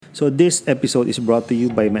So this episode is brought to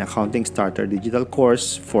you by my Accounting Starter digital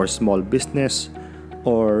course for small business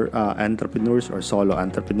or entrepreneurs or solo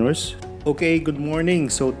entrepreneurs. Okay, good morning.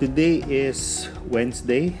 So today is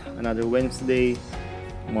Wednesday, another Wednesday,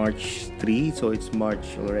 March 3. So it's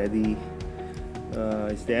March already.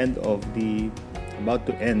 It's the end of about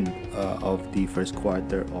to end of the first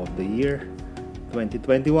quarter of the year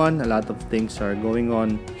 2021. A lot of things are going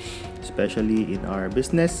on, especially in our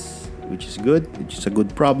business, which is good, which is a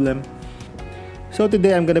good problem. So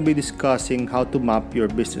today I'm going to be discussing how to map your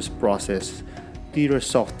business process to your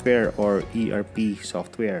software or ERP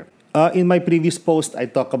software. In my previous post, I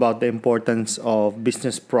talked about the importance of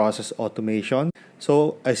business process automation.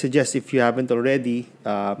 So I suggest if you haven't already,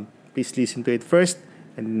 please listen to it first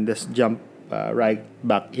and then just jump right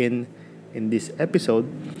back in this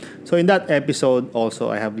episode. So in that episode,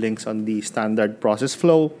 also I have links on the standard process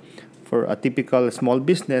flow for a typical small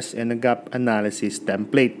business and a gap analysis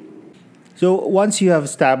template. So once you have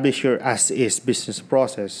established your as-is business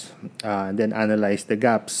process, then analyze the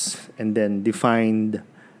gaps and then defined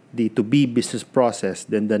the to-be business process,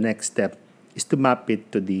 then the next step is to map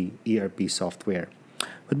it to the ERP software.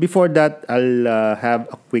 But before that, I'll have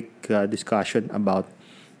a quick discussion about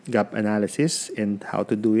gap analysis and how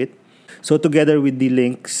to do it. So together with the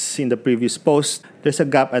links in the previous post, there's a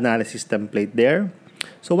gap analysis template there.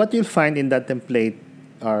 So what you'll find in that template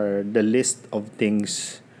are the list of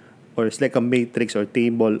things, or it's like a matrix or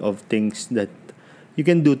table of things that you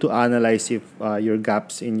can do to analyze if your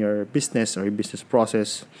gaps in your business or your business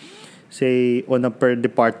process. Say on a per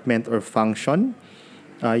department or function,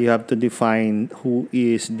 you have to define who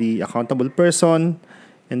is the accountable person.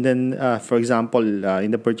 And then, for example,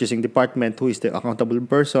 in the purchasing department, who is the accountable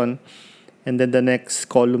person? And then the next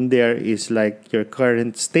column there is like your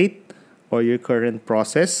current state or your current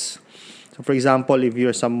process. So, for example, if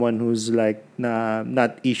you're someone who's like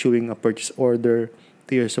not issuing a purchase order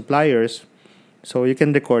to your suppliers, so you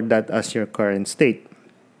can record that as your current state.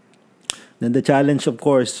 Then the challenge, of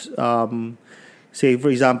course, say, for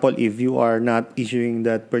example, if you are not issuing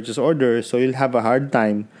that purchase order, so you'll have a hard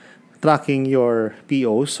time tracking your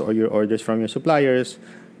POs or your orders from your suppliers,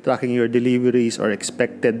 tracking your deliveries or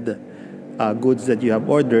expected goods that you have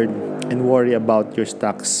ordered, and worry about your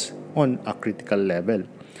stocks on a critical level.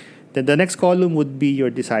 Then the next column would be your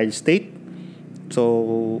desired state.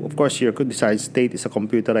 So, of course, your desired state is a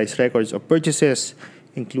computerized records of purchases,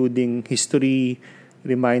 including history,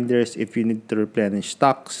 reminders if you need to replenish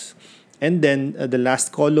stocks. And then the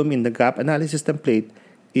last column in the gap analysis template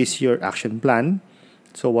is your action plan.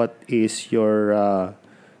 So what is your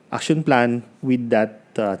action plan with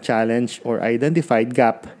that challenge or identified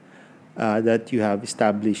gap that you have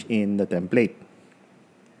established in the template?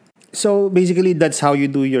 So basically, that's how you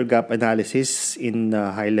do your gap analysis in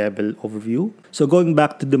a high-level overview. So going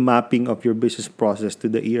back to the mapping of your business process to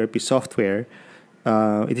the ERP software,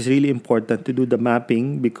 it is really important to do the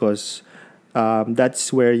mapping because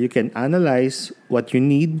that's where you can analyze what you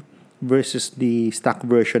need versus the stock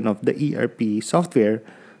version of the ERP software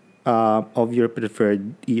of your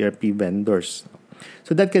preferred ERP vendors.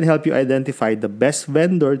 So that can help you identify the best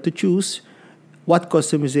vendor to choose, what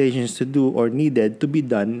customizations to do or needed to be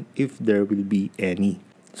done if there will be any.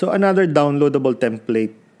 So another downloadable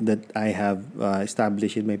template that I have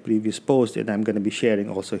established in my previous post and I'm going to be sharing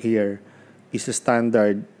also here is a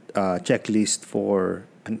standard checklist for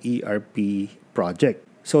an ERP project.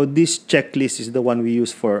 So this checklist is the one we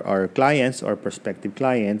use for our clients or prospective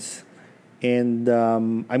clients. And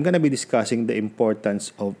I'm going to be discussing the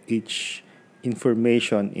importance of each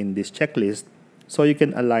information in this checklist so you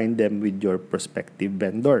can align them with your prospective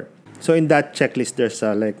vendor. So in that checklist, there's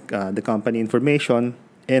the company information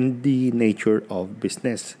and the nature of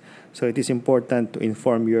business. So it is important to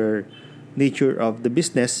inform your nature of the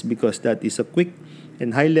business because that is a quick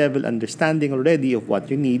and high-level understanding already of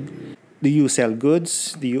what you need. Do you sell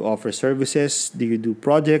goods? Do you offer services? Do you do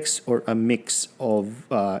projects or a mix of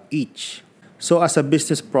each? So as a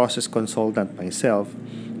business process consultant myself,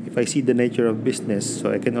 if I see the nature of business,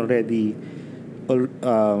 so I can already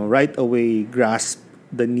right away grasp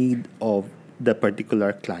the need of the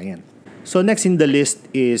particular client. So next in the list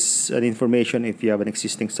is an information if you have an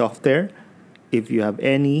existing software, if you have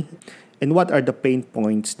any, and what are the pain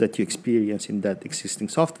points that you experience in that existing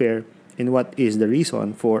software, and what is the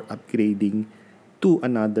reason for upgrading to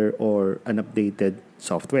another or an updated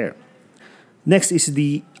software. Next is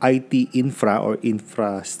the IT infra or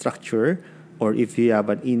infrastructure, or if you have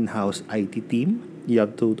an in-house IT team, you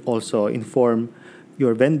have to also inform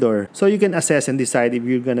your vendor so you can assess and decide if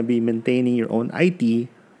you're going to be maintaining your own IT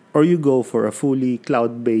or you go for a fully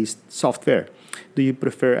cloud-based software. Do you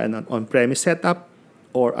prefer an on-premise setup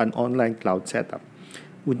or an online cloud setup?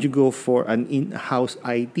 Would you go for an in-house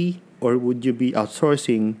IT, or would you be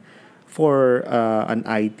outsourcing for an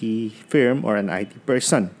IT firm or an IT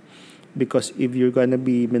person? Because if you're going to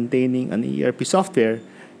be maintaining an ERP software,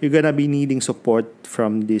 you're going to be needing support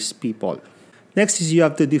from these people. Next is you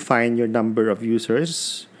have to define your number of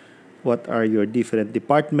users. What are your different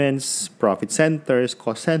departments, profit centers,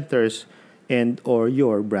 cost centers, and or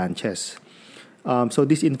your branches? So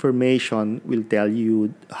this information will tell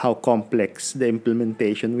you how complex the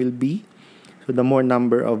implementation will be. So the more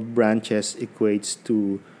number of branches equates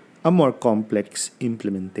to a more complex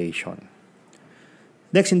implementation.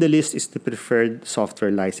 Next in the list is the preferred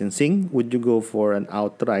software licensing. Would you go for an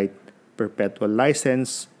outright perpetual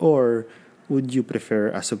license, or would you prefer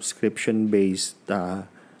a subscription-based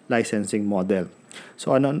licensing model?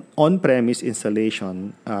 So an on-premise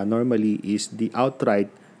installation normally is the outright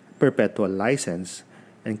perpetual license,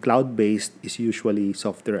 and cloud-based is usually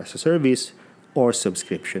software as a service or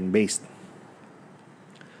subscription-based.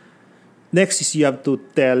 Next is you have to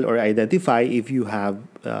tell or identify if you have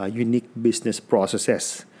unique business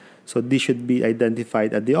processes. So this should be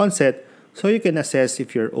identified at the onset so you can assess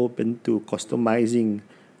if you're open to customizing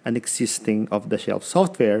an existing off-the-shelf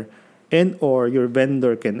software, and or your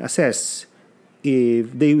vendor can assess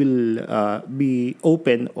if they will be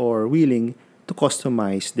open or willing to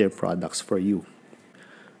customize their products for you.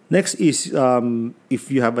 Next is if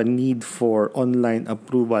you have a need for online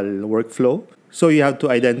approval workflow. So you have to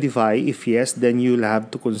identify if yes, then you'll have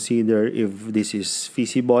to consider if this is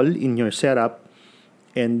feasible in your setup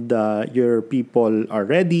and your people are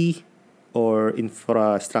ready, or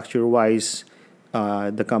infrastructure-wise,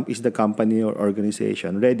 is the company or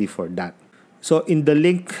organization ready for that. So in the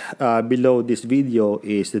link below this video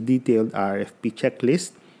is the detailed RFP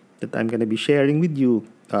checklist that I'm going to be sharing with you.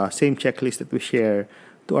 Same checklist that we share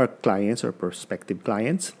to our clients or prospective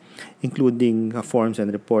clients, including forms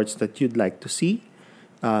and reports that you'd like to see.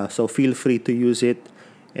 So feel free to use it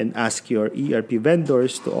and ask your ERP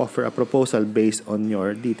vendors to offer a proposal based on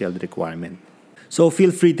your detailed requirement. So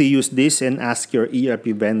feel free to use this and ask your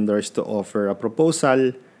ERP vendors to offer a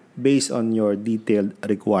proposal based on your detailed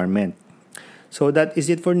requirement. So that is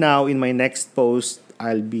it for now. In my next post,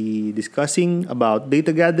 I'll be discussing about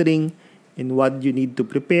data gathering and what you need to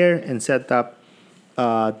prepare and set up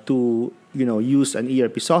to use an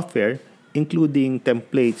ERP software, including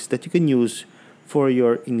templates that you can use for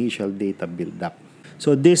your initial data build-up.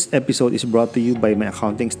 So this episode is brought to you by my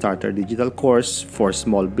Accounting Starter digital course for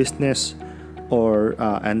small business or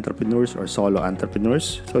entrepreneurs or solo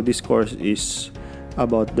entrepreneurs. So this course is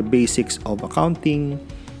about the basics of accounting.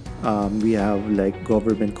 We have like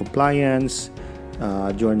government compliance,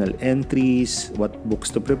 journal entries, what books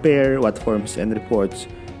to prepare, what forms and reports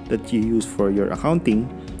that you use for your accounting,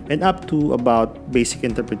 and up to about basic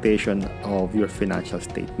interpretation of your financial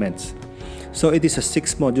statements. So it is a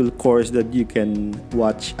 6-module course that you can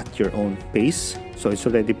watch at your own pace. So it's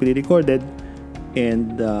already pre-recorded,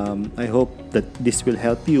 and I hope that this will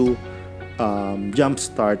help you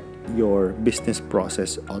jumpstart your business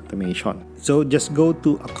process automation. So just go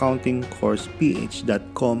to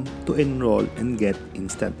accountingcourseph.com to enroll and get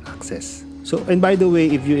instant access. So, and by the way,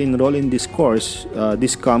 if you enroll in this course,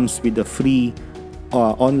 this comes with a free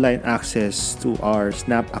online access to our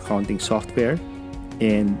Snap accounting software.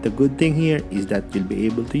 And the good thing here is that you'll be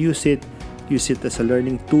able to use it as a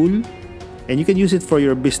learning tool, and you can use it for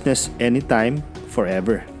your business anytime,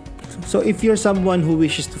 forever. So if you're someone who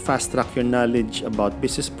wishes to fast track your knowledge about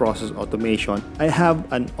business process automation, I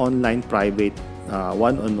have an online private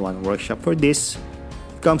one-on-one workshop for this.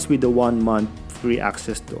 It comes with a 1-month free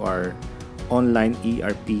access to our online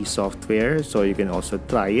ERP software, so you can also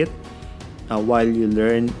try it while you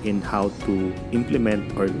learn in how to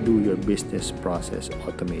implement or do your business process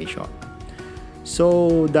automation.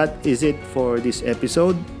 So that is it for this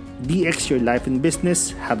episode. DX your life and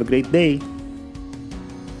business. Have a great day.